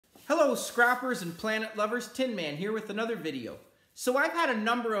Hello scrappers and planet lovers, Tin Man here with another video. So I've had a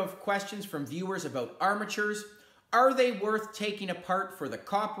number of questions from viewers about armatures. Are they worth taking apart for the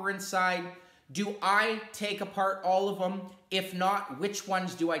copper inside? Do I take apart all of them? If not, which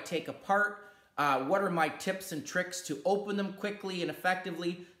ones do I take apart? What are my tips and tricks to open them quickly and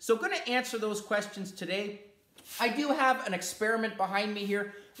effectively? So I'm going to answer those questions today. I do have an experiment behind me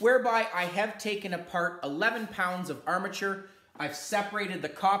here whereby I have taken apart 11 pounds of armature. I've separated the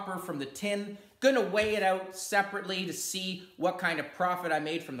copper from the tin. Gonna weigh it out separately to see what kind of profit I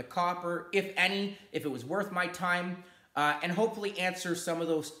made from the copper, if any, if it was worth my time, and hopefully answer some of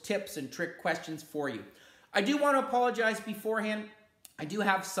those tips and trick questions for you. I do want to apologize beforehand. I do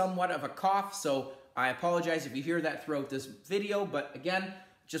have somewhat of a cough, so I apologize if you hear that throughout this video, but again,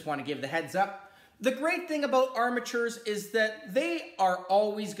 just want to give the heads up. The great thing about armatures is that they are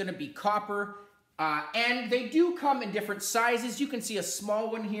always going to be copper. And they do come in different sizes. You can see a small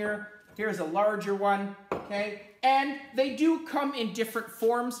one here. Here's a larger one, okay? And they do come in different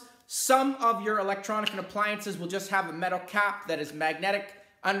forms. Some of your electronic and appliances will just have a metal cap that is magnetic.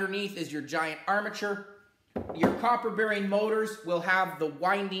 Underneath is your giant armature. Your copper-bearing motors will have the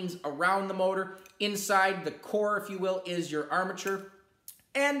windings around the motor. Inside the core, if you will, is your armature.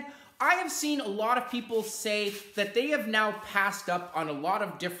 And I have seen a lot of people say that they have now passed up on a lot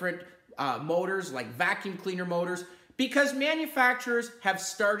of different motors, like vacuum cleaner motors, because manufacturers have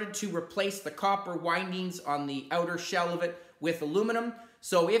started to replace the copper windings on the outer shell of it with aluminum.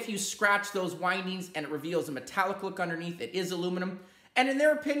 So if you scratch those windings and it reveals a metallic look underneath, it is aluminum. And in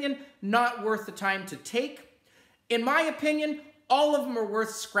their opinion, not worth the time to take. In my opinion, all of them are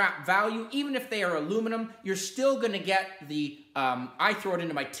worth scrap value. Even if they are aluminum, you're still going to get the, I throw it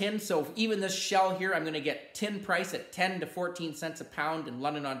into my tin, so even this shell here, I'm going to get tin price at 10 to 14 cents a pound in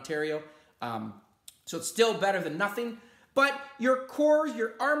London, Ontario. So it's still better than nothing. But your cores,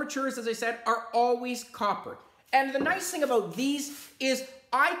 your armatures, as I said, are always copper. And the nice thing about these is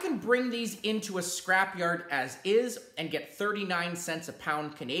I can bring these into a scrapyard as is and get 39 cents a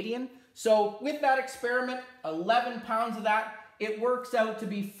pound Canadian. So with that experiment, 11 pounds of that, it works out to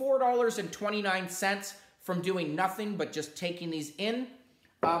be $4.29 from doing nothing but just taking these in.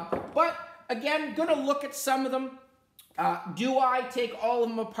 But again, gonna look at some of them. Do I take all of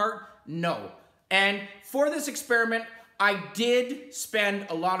them apart? No. And for this experiment, I did spend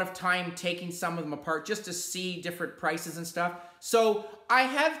a lot of time taking some of them apart just to see different prices and stuff. So I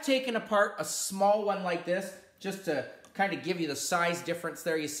have taken apart a small one like this, just to kind of give you the size difference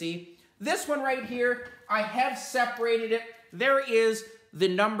there, you see. This one right here, I have separated it. There is the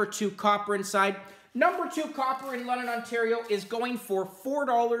number 2 copper inside. Number 2 copper in London, Ontario is going for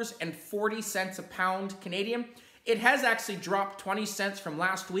 $4.40 a pound Canadian. It has actually dropped 20 cents from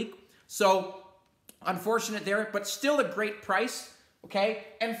last week. So unfortunate there, but still a great price, okay?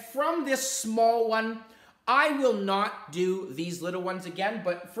 And from this small one, I will not do these little ones again,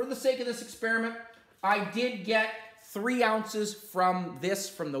 but for the sake of this experiment, I did get 3 ounces from this,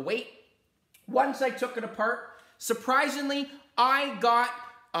 from the weight. Once I took it apart, surprisingly, I got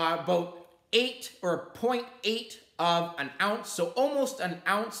about 8 or 0.8 of an ounce, so almost an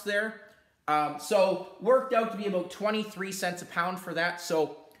ounce there. So worked out to be about 23 cents a pound for that.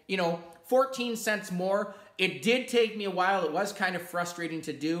 So, you know, 14 cents more. It did take me a while. It was kind of frustrating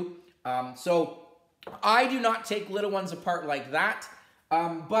to do. So I do not take little ones apart like that.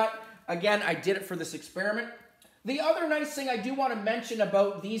 But again, I did it for this experiment. The other nice thing I do want to mention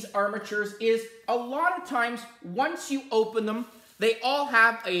about these armatures is a lot of times, once you open them, they all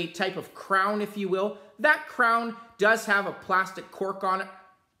have a type of crown, if you will. That crown does have a plastic cork on it,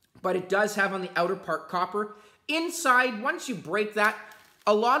 but it does have on the outer part copper. Inside, once you break that,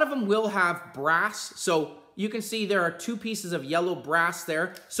 a lot of them will have brass. So you can see there are 2 pieces of yellow brass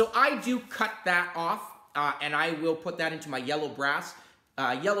there. So I do cut that off, and I will put that into my yellow brass.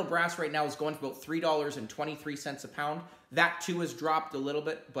 Yellow brass right now is going for about $3.23 a pound. That too has dropped a little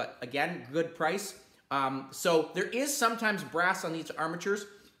bit, but again, good price. So there is sometimes brass on these armatures,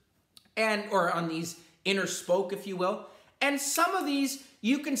 or on these inner spoke, if you will. And some of these,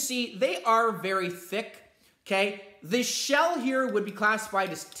 you can see, they are very thick, okay? The shell here would be classified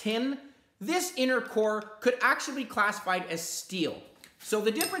as tin. This inner core could actually be classified as steel. So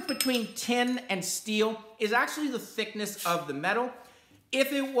the difference between tin and steel is actually the thickness of the metal.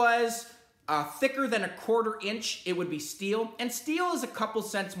 If it was thicker than 1/4 inch, it would be steel. And steel is a couple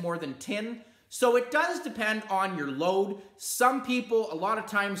cents more than tin. So it does depend on your load. Some people, a lot of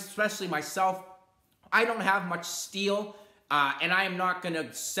times, especially myself, I don't have much steel. And I am not going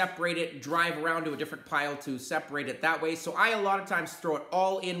to separate it, drive around to a different pile to separate it that way. So I, a lot of times, throw it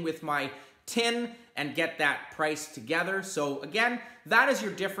all in with my tin and get that price together. So again, that is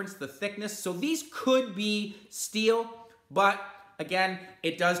your difference, the thickness. So these could be steel, but again,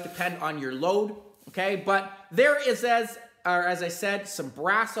 it does depend on your load, okay? But there is, as I said, some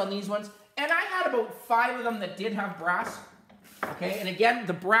brass on these ones, and I had about 5 of them that did have brass, okay? And again,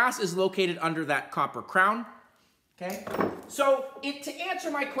 the brass is located under that copper crown, okay? So to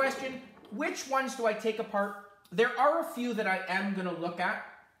answer my question, which ones do I take apart? There are a few that I am gonna look at,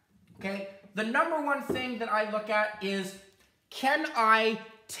 okay? The number one thing that I look at is, can I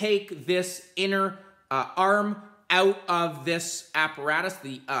take this inner arm out of this apparatus,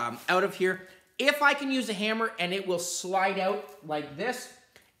 out of here? If I can use a hammer and it will slide out like this,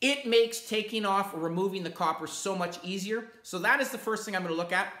 it makes taking off or removing the copper so much easier. So that is the first thing I'm gonna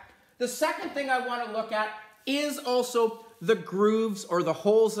look at. The second thing I wanna look at is also the grooves or the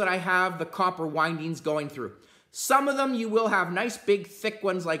holes that I have the copper windings going through. Some of them you will have nice big thick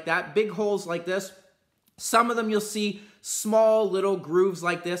ones like that, big holes like this. Some of them you'll see small little grooves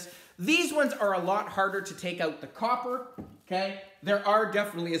like this. These ones are a lot harder to take out the copper, okay? There are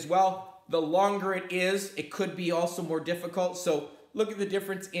definitely as well, the longer it is, it could be also more difficult. So look at the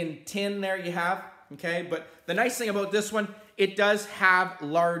difference in tin there you have, okay? But the nice thing about this one, it does have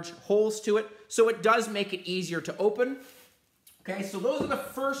large holes to it, so it does make it easier to open. Okay, so those are the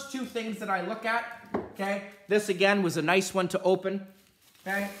first 2 things that I look at, okay? This, again, was a nice one to open,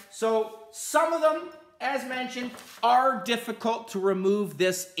 okay? So some of them, as mentioned, are difficult to remove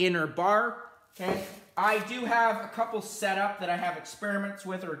this inner bar, okay? I do have a couple set up that I have experiments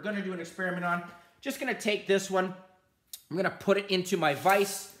with or going to do an experiment on. Just going to take this one. I'm going to put it into my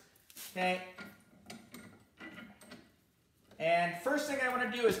vise, okay? And first thing I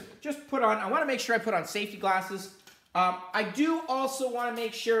want to do is just put on, I want to make sure I put on safety glasses. I do also want to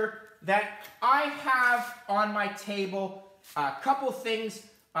make sure that I have on my table a couple things,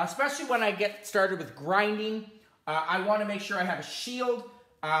 especially when I get started with grinding. I want to make sure I have a shield.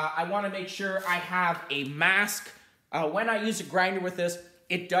 I want to make sure I have a mask. When I use a grinder with this,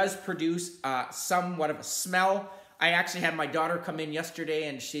 it does produce somewhat of a smell. I actually had my daughter come in yesterday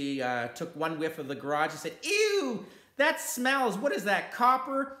and she took one whiff of the garage and said, "Ew, that smells. What is that,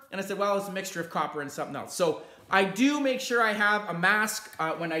 copper?" And I said, "Well, it's a mixture of copper and something else." So I do make sure I have a mask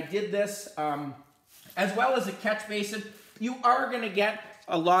when I did this, as well as a catch basin. You are going to get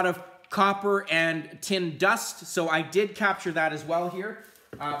a lot of copper and tin dust, so I did capture that as well here.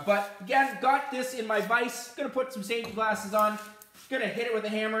 But again, got this in my vise. Going to put some safety glasses on. Going to hit it with a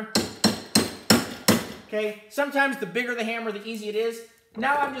hammer. Okay, sometimes the bigger the hammer, the easier it is.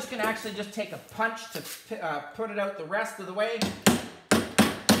 Now I'm just going to actually just take a punch to put it out the rest of the way.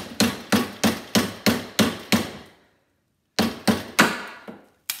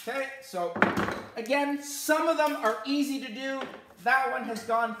 Okay, so again, some of them are easy to do. That one has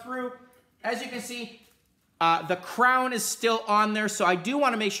gone through. As you can see, the crown is still on there, so I do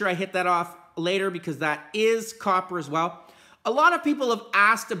want to make sure I hit that off later because that is copper as well. A lot of people have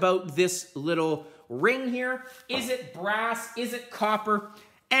asked about this little ring here. Is it brass? Is it copper?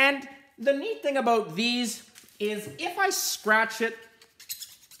 And the neat thing about these is if I scratch it,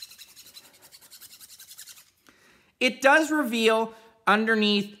 it does reveal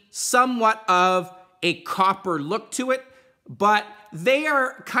underneath somewhat of a copper look to it, but they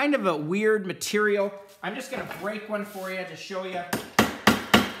are kind of a weird material. I'm just going to break one for you to show you.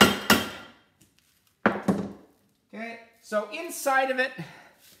 Okay, so inside of it,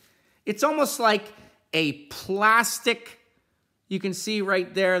 it's almost like a plastic. You can see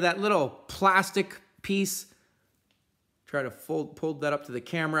right there, that little plastic piece. Try to pull that up to the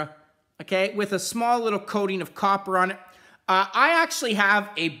camera. Okay, with a small little coating of copper on it. I actually have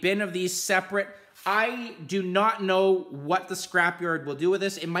a bin of these separate. I do not know what the scrapyard will do with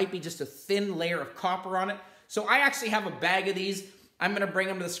this. It might be just a thin layer of copper on it. So I actually have a bag of these. I'm going to bring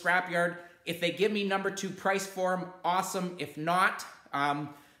them to the scrapyard. If they give me number 2 price for them, awesome. If not,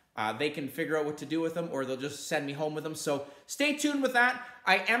 they can figure out what to do with them, or they'll just send me home with them. So stay tuned with that.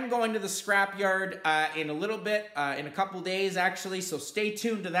 I am going to the scrapyard in a little bit, in a couple days actually, so stay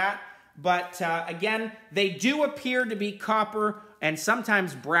tuned to that. But again, they do appear to be copper and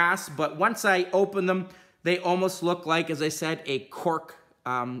sometimes brass, but once I open them, they almost look like, as I said, a cork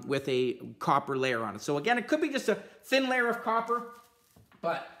with a copper layer on it. So again, it could be just a thin layer of copper,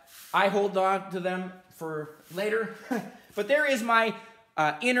 but I hold on to them for later. But there is my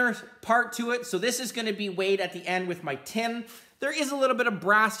inner part to it. So this is going to be weighed at the end with my tin. There is a little bit of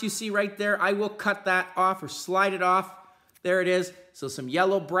brass you see right there. I will cut that off or slide it off. There it is. So some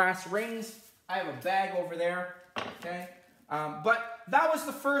yellow brass rings. I have a bag over there. Okay. But that was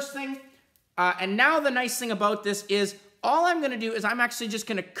the first thing. And now the nice thing about this is all I'm gonna do is I'm actually just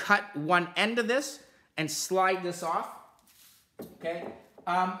gonna cut one end of this and slide this off, okay?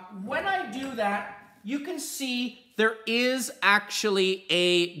 When I do that, you can see there is actually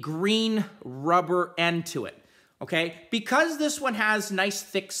a green rubber end to it, okay? Because this one has nice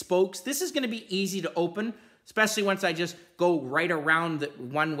thick spokes, this is gonna be easy to open, especially once I just go right around it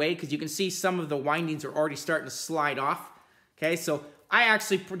one way, because you can see some of the windings are already starting to slide off, okay? So I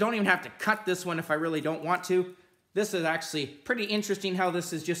actually don't even have to cut this one if I really don't want to. This is actually pretty interesting how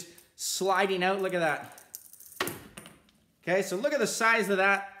this is just sliding out. Look at that. Okay, so look at the size of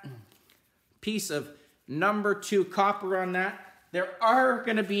that piece of number 2 copper on that. There are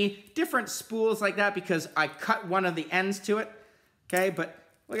gonna be different spools like that because I cut one of the ends to it, okay? But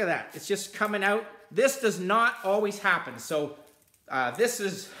look at that, it's just coming out. This does not always happen. So this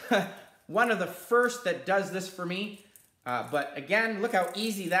is one of the first that does this for me. But again, look how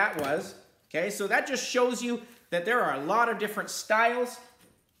easy that was. Okay, so that just shows you that there are a lot of different styles,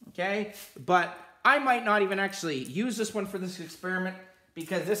 okay? But I might not even actually use this one for this experiment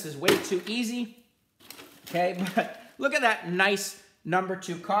because this is way too easy, okay? But look at that nice number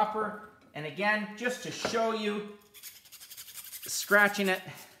 2 copper. And again, just to show you, scratching it,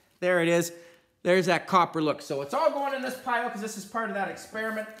 there it is. There's that copper look. So it's all going in this pile because this is part of that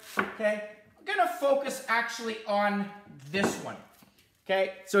experiment, okay? I'm gonna focus actually on this one,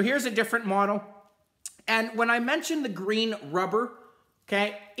 okay? So here's a different model. And when I mentioned the green rubber,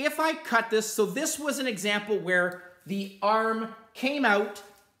 okay, if I cut this, so this was an example where the arm came out,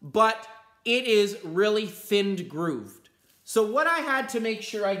 but it is really thin grooved. So what I had to make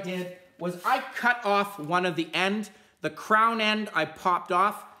sure I did was I cut off one of the end. The crown end I popped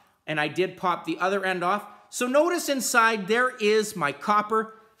off, and I did pop the other end off. So notice inside there is my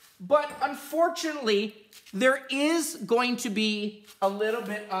copper, but unfortunately, there is going to be a little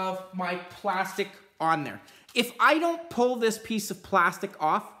bit of my plastic on there. If I don't pull this piece of plastic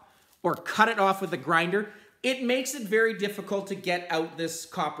off or cut it off with a grinder, it makes it very difficult to get out this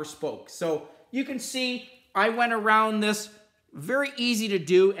copper spoke. So you can see I went around this, very easy to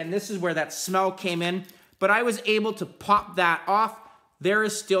do, and this is where that smell came in, but I was able to pop that off. There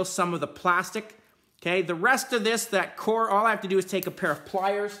is still some of the plastic, okay? The rest of this, that core, all I have to do is take a pair of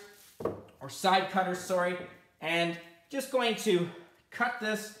pliers, or side cutters, sorry, and just going to cut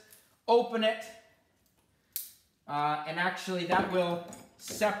this, open it, and actually that will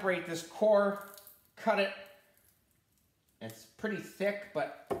separate this core, cut it. It's pretty thick,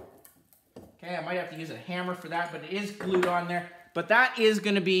 but okay, I might have to use a hammer for that, but it is glued on there. But that is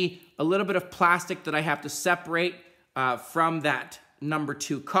gonna be a little bit of plastic that I have to separate from that number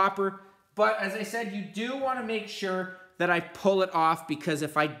 2 copper. But as I said, you do wanna make sure that I pull it off, because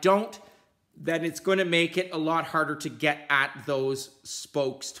if I don't, then it's gonna make it a lot harder to get at those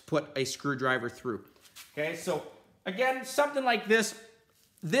spokes to put a screwdriver through. Okay, so again, something like this.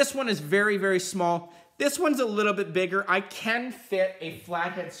 This one is very, very small. This one's a little bit bigger. I can fit a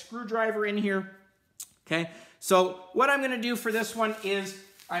flathead screwdriver in here, okay? So what I'm gonna do for this one is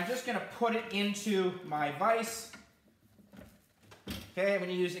I'm just gonna put it into my vise. Okay, I'm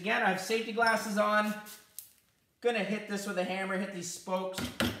gonna use, again, I have safety glasses on. Gonna hit this with a hammer, hit these spokes.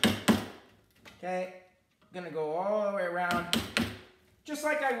 Okay, gonna go all the way around, just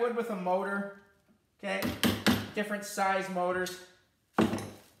like I would with a motor, okay? Different size motors.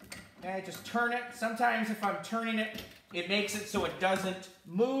 Okay, just turn it. Sometimes if I'm turning it, it makes it so it doesn't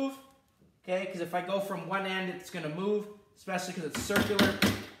move, okay? Because if I go from one end, it's gonna move, especially because it's circular.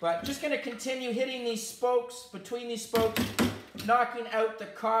 But just gonna continue hitting these spokes, between these spokes, knocking out the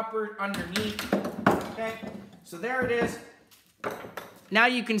copper underneath, okay? So there it is. Now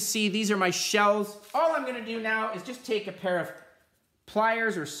you can see these are my shells. All I'm gonna do now is just take a pair of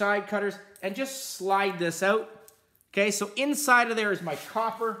pliers or side cutters and just slide this out. Okay, so inside of there is my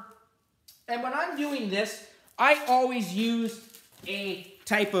copper. And when I'm doing this, I always use a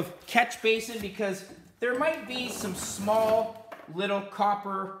type of catch basin because there might be some small little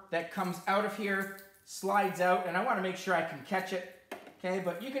copper that comes out of here, slides out, and I wanna make sure I can catch it. Okay,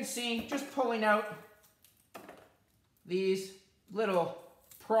 but you can see just pulling out these little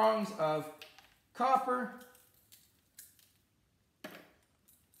prongs of copper.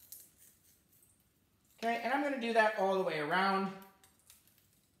 Okay, and I'm going to do that all the way around.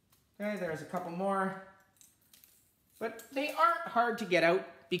 Okay, there's a couple more. But they aren't hard to get out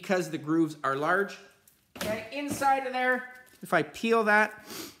because the grooves are large. Okay, inside of there, if I peel that,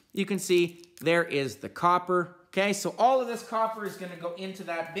 you can see there is the copper. Okay, so all of this copper is going to go into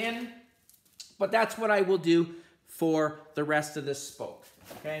that bin. But that's what I will do for the rest of this spoke.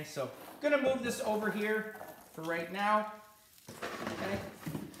 Okay, so I'm going to move this over here for right now. Okay.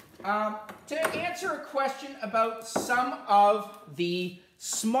 to answer a question about some of the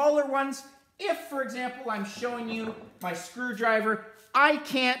smaller ones, if, for example, I'm showing you my screwdriver, I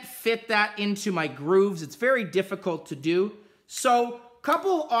can't fit that into my grooves. It's very difficult to do. So,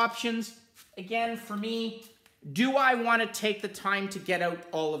 couple options. Again, for me, do I want to take the time to get out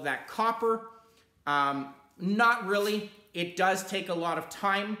all of that copper? Not really. It does take a lot of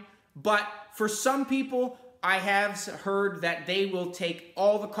time. But for some people, I have heard that they will take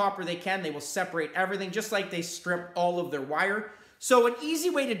all the copper they can. They will separate everything, just like they strip all of their wire. So an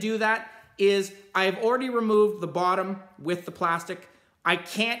easy way to do that is I've already removed the bottom with the plastic. I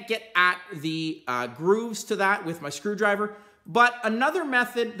can't get at the grooves to that with my screwdriver. But another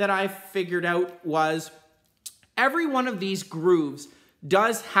method that I figured out was every one of these grooves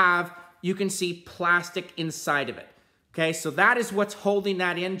does have, you can see, plastic inside of it. Okay, so that is what's holding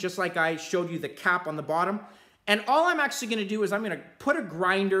that in, just like I showed you the cap on the bottom. And all I'm actually going to do is I'm going to put a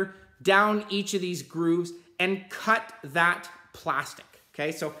grinder down each of these grooves and cut that plastic.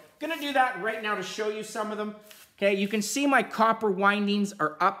 Okay, so I'm going to do that right now to show you some of them. Okay, you can see my copper windings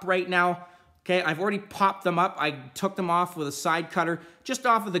are up right now. Okay, I've already popped them up. I took them off with a side cutter, just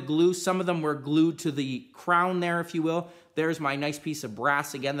off of the glue. Some of them were glued to the crown there, if you will. There's my nice piece of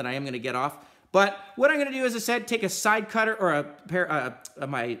brass again that I am going to get off. But what I'm going to do, as I said, take a side cutter or a pair,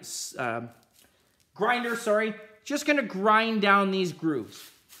 my grinder, sorry. Just going to grind down these grooves.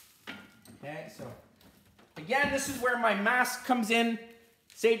 Okay, so again, this is where my mask comes in.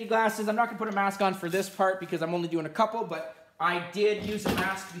 Safety glasses. I'm not going to put a mask on for this part because I'm only doing a couple, but I did use a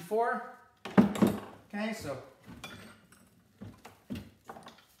mask before. Okay, so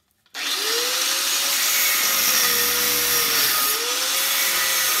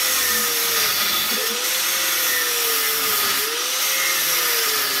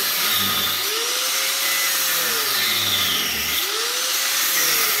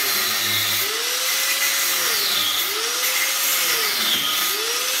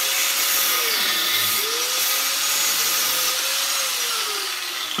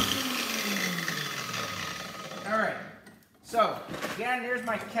So, again, here's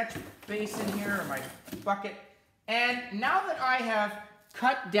my catch basin here, or my bucket. And now that I have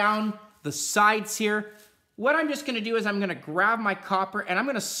cut down the sides here, what I'm just going to do is I'm going to grab my copper and I'm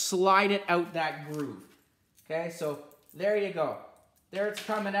going to slide it out that groove. Okay, so there you go. There it's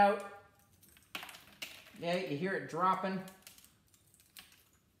coming out. Yeah, you hear it dropping.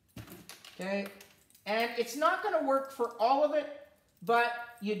 Okay, and it's not going to work for all of it, but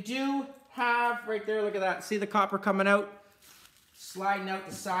you do have right there, look at that. See the copper coming out? Sliding out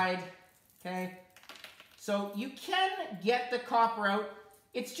the side, okay? So you can get the copper out.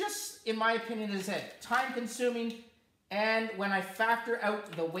 It's just, in my opinion, as I said, time consuming. And when I factor out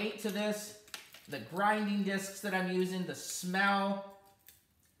the weight to this, the grinding discs that I'm using, the smell,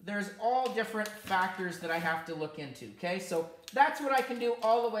 there's all different factors that I have to look into, okay? So that's what I can do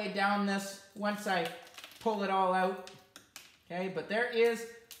all the way down this once I pull it all out, okay? But there is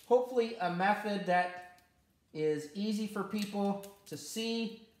hopefully a method that is easy for people to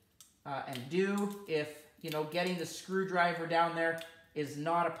see and do if, you know, getting the screwdriver down there is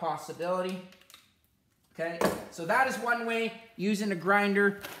not a possibility. Okay, so that is one way, using a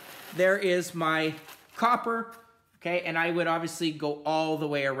grinder. There is my copper, okay, and I would obviously go all the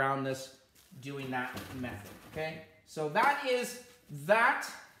way around this doing that method, okay? So that is that.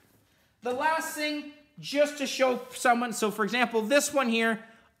 The last thing, just to show someone, so for example, this one here,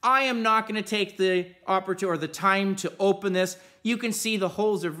 I am not going to take the opportunity or the time to open this. You can see the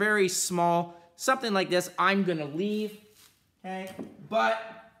holes are very small. Something like this, I'm going to leave. Okay,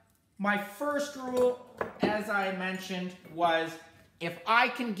 but my first rule, as I mentioned, was if I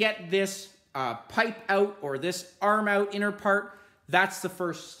can get this pipe out or this arm out, inner part, that's the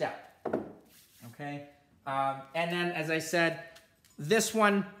first step. Okay, and then as I said, this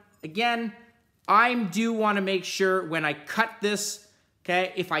one, again, I do want to make sure when I cut this,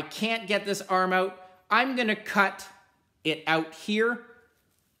 okay, if I can't get this arm out, I'm going to cut it out here.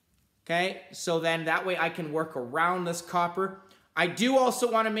 Okay, so then that way I can work around this copper. I do also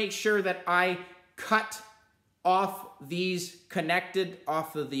want to make sure that I cut off these connected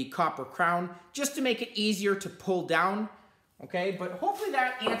off of the copper crown just to make it easier to pull down. Okay, but hopefully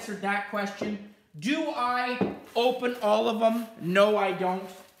that answered that question. Do I open all of them? No, I don't.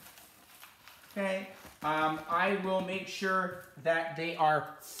 Okay, I will make sure that they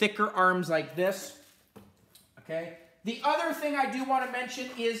are thicker arms like this. Okay, the other thing I do want to mention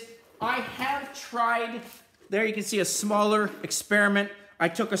is I have tried, there you can see a smaller experiment. I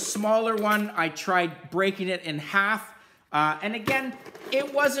took a smaller one, I tried breaking it in half, and again,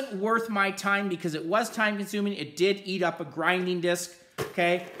 it wasn't worth my time because it was time consuming. It did eat up a grinding disc,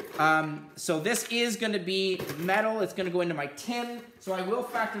 okay? So this is going to be metal. It's going to go into my tin, so I will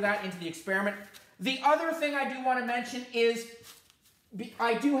factor that into the experiment. The other thing I do want to mention is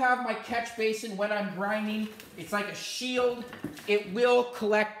I do have my catch basin when I'm grinding. It's like a shield. It will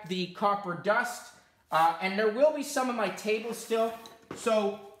collect the copper dust, and there will be some on my table still.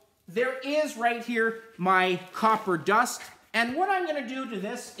 So there is right here my copper dust. And what I'm going to do to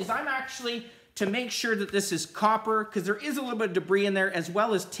this is I'm actually, to make sure that this is copper, because there is a little bit of debris in there as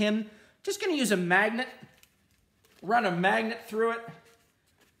well as tin, just going to use a magnet, run a magnet through it.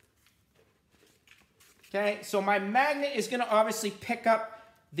 Okay, so my magnet is going to obviously pick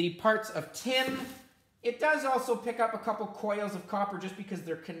up the parts of tin. It does also pick up a couple coils of copper just because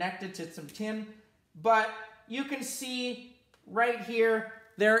they're connected to some tin. But you can see right here,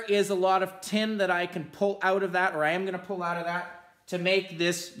 there is a lot of tin that I can pull out of that, or I am going to pull out of that, to make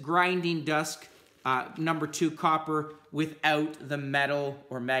this grinding dust number 2 copper without the metal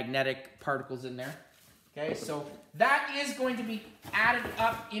or magnetic particles in there. Okay, so that is going to be added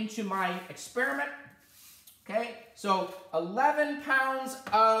up into my experiment. Okay, so 11 pounds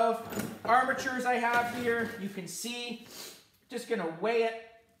of armatures I have here. You can see, just going to weigh it.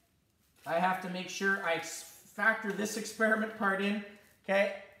 I have to make sure I factor this experiment part in.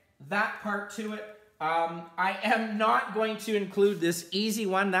 Okay, that part to it. I am not going to include this easy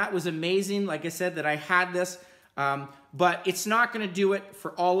one. That was amazing, like I said, that I had this. But it's not going to do it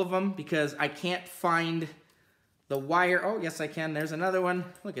for all of them because I can't find the wire. Oh, yes, I can. There's another one.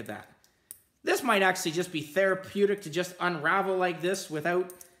 Look at that. This might actually just be therapeutic to just unravel like this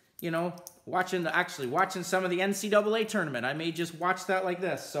without, you know, watching some of the NCAA tournament. I may just watch that like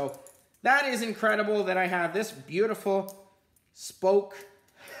this. So that is incredible that I have this beautiful spoke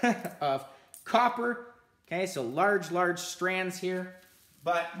of copper. Okay, so large strands here.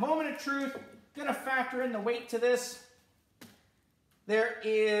 But moment of truth, gonna factor in the weight to this. There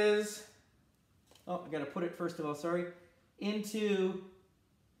is, oh, I gotta put it first of all, sorry, into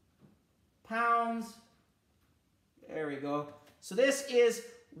pounds. There we go. So this is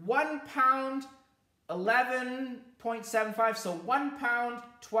 1 pound, 11.75. So 1 pound,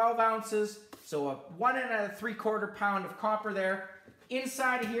 12 ounces. So a 1 3/4 pound of copper there.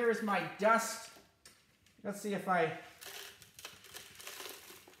 Inside of here is my dust. Let's see if I,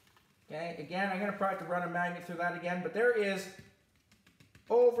 okay, again, I'm going to probably have to run a magnet through that again, but there is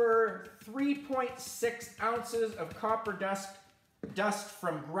over 3.6 ounces of copper dust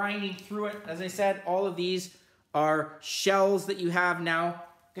from grinding through it. As I said, all of these are shells that you have now.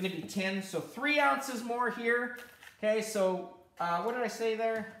 Going to be tin, so 3 ounces more here. Okay, so what did I say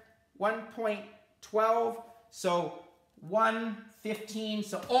there? 1.12, so 1.15,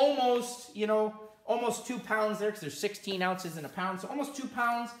 so almost, you know, almost 2 pounds there, because there's 16 ounces in a pound, so almost 2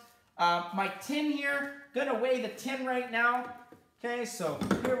 pounds. My tin here, gonna weigh the tin right now. Okay, so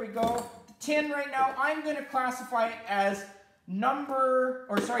here we go. The tin right now, I'm gonna classify it as 10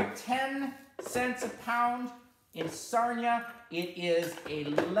 cents a pound. In Sarnia, it is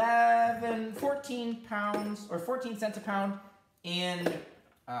 14 pounds, or 14 cents a pound in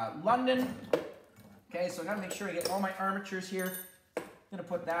London. Okay, so I gotta make sure I get all my armatures here. I'm gonna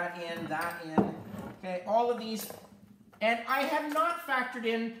put that in. Okay, all of these. And I have not factored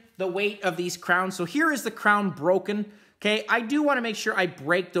in the weight of these crowns. So here is the crown broken. Okay, I do want to make sure I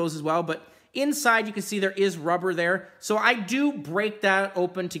break those as well, but inside you can see there is rubber there. So I do break that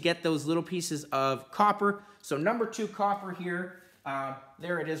open to get those little pieces of copper. So number 2 copper here.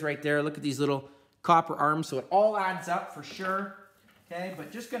 There it is right there. Look at these little copper arms. So it all adds up for sure. Okay,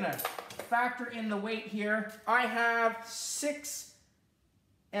 but just gonna factor in the weight here. I have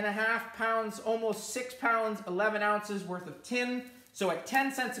 6.5 pounds, almost 6 pounds, 11 ounces worth of tin. So at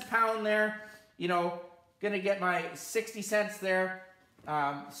 10 cents a pound there, you know, gonna get my 60 cents there.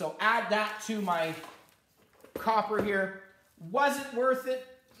 So add that to my copper here. Was it worth it?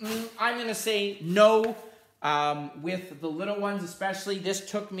 I'm gonna say no. With the little ones especially, this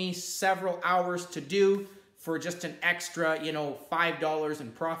took me several hours to do for just an extra, you know, $5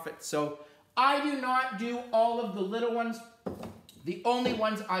 in profit. So I do not do all of the little ones. The only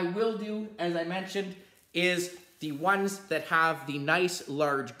ones I will do, as I mentioned, is the ones that have the nice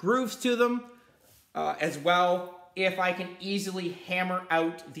large grooves to them, as well, if I can easily hammer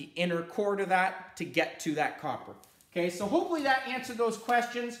out the inner core to that to get to that copper. Okay, so hopefully that answered those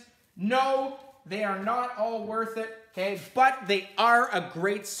questions. No, they are not all worth it, okay, but they are a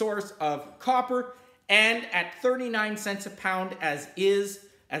great source of copper, and at 39 cents a pound as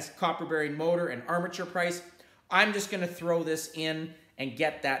copper bearing motor and armature price, I'm just going to throw this in and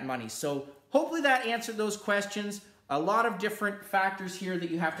get that money. So hopefully that answered those questions. A lot of different factors here that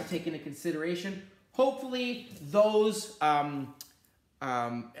you have to take into consideration. Hopefully those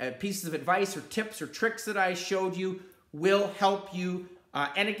pieces of advice or tips or tricks that I showed you will help you.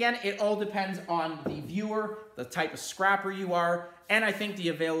 And again, it all depends on the viewer, the type of scrapper you are, and I think the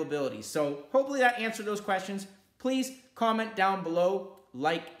availability. So hopefully that answered those questions. Please comment down below,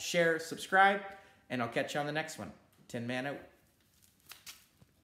 like, share, subscribe, and I'll catch you on the next one. Tin Man out.